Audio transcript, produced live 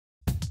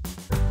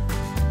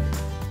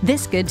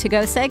This Good to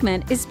Go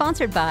segment is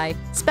sponsored by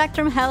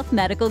Spectrum Health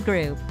Medical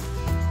Group.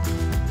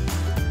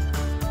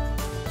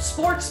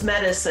 Sports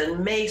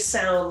medicine may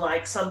sound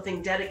like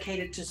something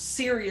dedicated to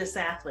serious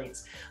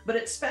athletes, but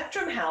at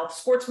Spectrum Health,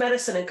 sports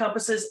medicine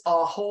encompasses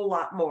a whole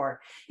lot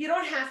more. You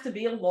don't have to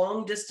be a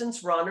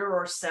long-distance runner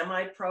or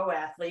semi-pro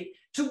athlete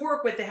to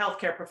work with the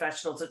healthcare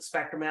professionals at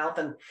Spectrum Health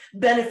and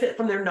benefit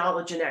from their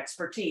knowledge and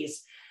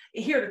expertise.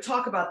 Here to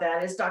talk about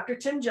that is Dr.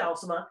 Tim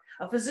Gelsma,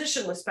 a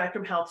physician with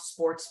Spectrum Health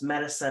Sports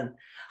Medicine.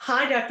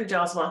 Hi, Dr.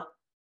 Gelsma.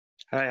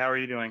 Hi, how are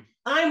you doing?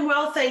 I'm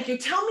well, thank you.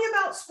 Tell me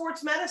about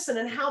sports medicine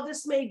and how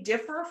this may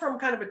differ from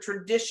kind of a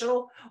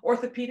traditional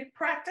orthopedic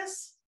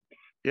practice.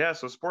 Yeah,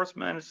 so sports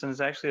medicine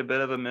is actually a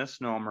bit of a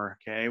misnomer,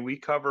 okay? We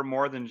cover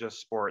more than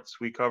just sports.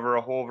 We cover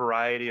a whole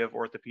variety of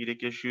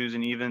orthopedic issues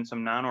and even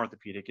some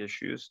non-orthopedic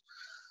issues.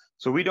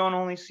 So we don't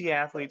only see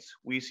athletes,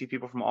 we see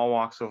people from all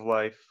walks of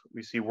life.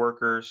 We see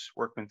workers,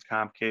 workman's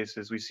comp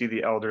cases, we see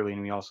the elderly,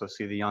 and we also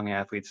see the young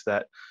athletes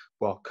that,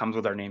 well, comes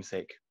with our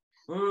namesake.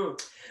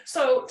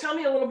 So tell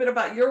me a little bit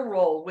about your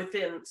role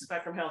within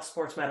Spectrum Health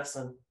Sports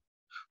Medicine.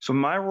 So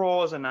my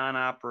role as a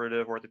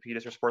non-operative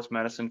orthopedist or sports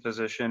medicine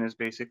physician is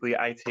basically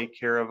I take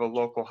care of a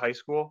local high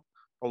school,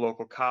 a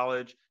local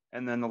college,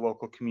 and then the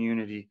local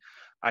community.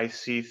 I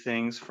see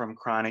things from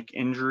chronic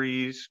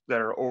injuries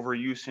that are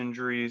overuse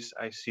injuries.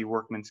 I see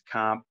workman's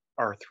comp,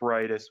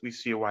 arthritis. We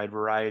see a wide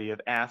variety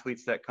of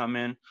athletes that come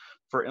in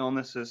for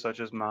illnesses such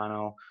as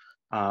mono.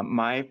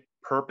 My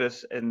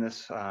purpose in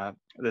this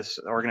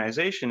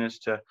organization is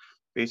to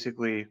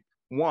basically,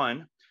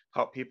 one,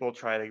 help people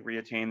try to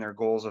reattain their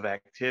goals of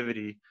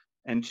activity,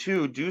 and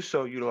two, do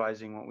so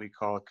utilizing what we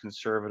call a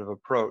conservative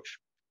approach.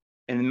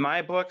 In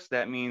my books,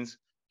 that means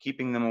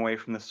keeping them away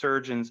from the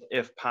surgeons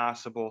if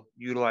possible,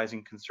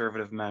 utilizing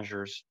conservative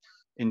measures,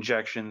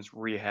 injections,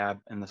 rehab,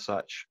 and the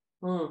such.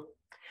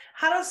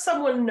 How does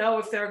someone know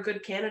if they're a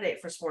good candidate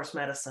for sports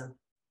medicine?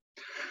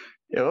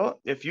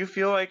 If you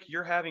feel like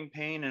you're having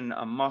pain in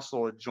a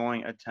muscle, a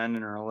joint, a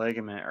tendon, or a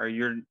ligament, or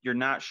you're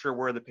not sure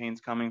where the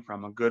pain's coming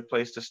from, a good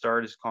place to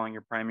start is calling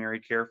your primary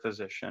care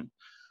physician.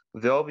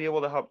 They'll be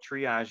able to help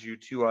triage you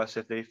to us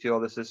if they feel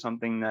this is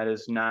something that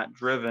is not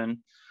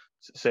driven,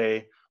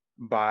 say,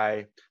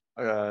 by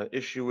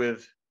issue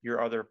with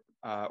your other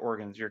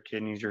organs, your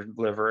kidneys, your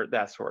liver,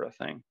 that sort of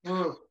thing.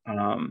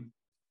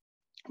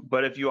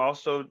 But if you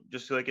also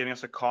just feel like giving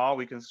us a call,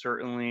 we can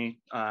certainly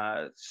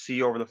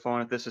see over the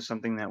phone if this is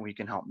something that we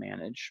can help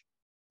manage.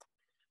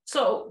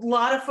 So a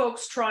lot of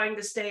folks trying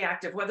to stay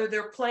active, whether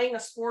they're playing a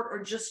sport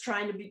or just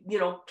trying to be,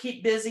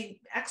 keep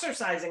busy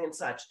exercising and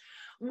such.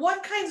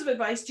 What kinds of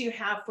advice do you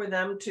have for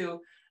them to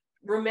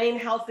remain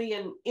healthy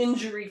and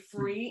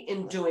injury-free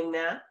in doing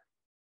that?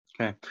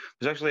 Okay,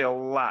 there's actually a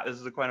lot. This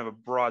is a kind of a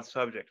broad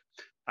subject.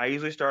 I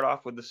usually start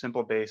off with the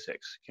simple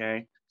basics,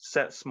 okay?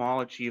 Set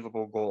small,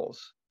 achievable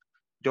goals.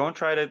 Don't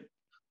try to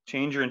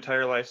change your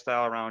entire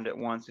lifestyle around at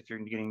once if you're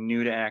getting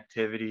new to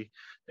activity.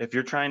 If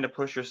you're trying to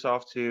push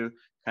yourself to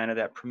kind of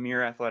that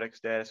premier athletic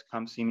status,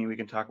 come see me. We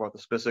can talk about the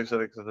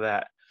specifics of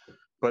that.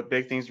 But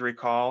big things to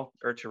recall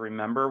or to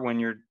remember when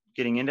you're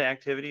getting into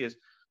activity is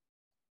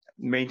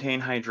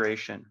maintain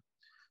hydration.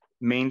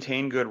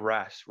 Maintain good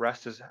rest.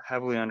 Rest is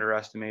heavily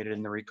underestimated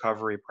in the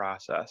recovery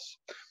process.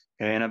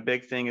 Okay? And a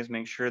big thing is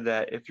make sure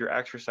that if you're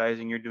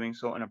exercising, you're doing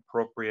so in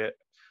appropriate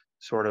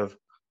sort of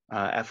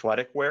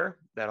athletic wear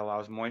that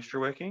allows moisture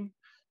wicking,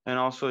 and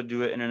also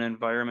do it in an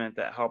environment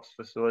that helps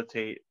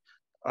facilitate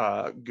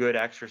good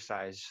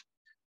exercise.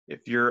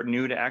 If you're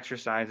new to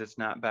exercise, it's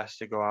not best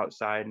to go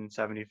outside in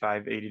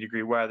 75, 80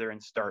 degree weather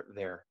and start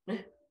there.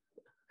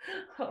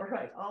 All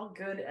right, all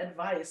good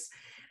advice.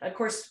 Of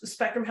course,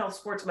 Spectrum Health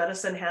Sports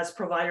Medicine has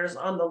providers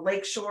on the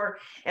Lakeshore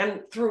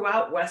and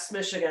throughout West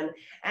Michigan.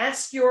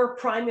 Ask your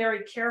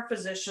primary care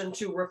physician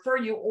to refer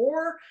you,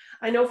 or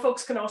I know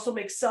folks can also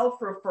make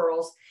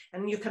self-referrals,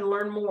 and you can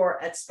learn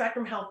more at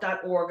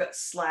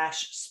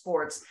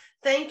spectrumhealth.org/sports.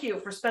 Thank you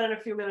for spending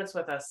a few minutes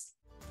with us.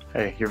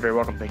 Hey, you're very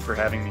welcome. Thanks for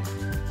having me.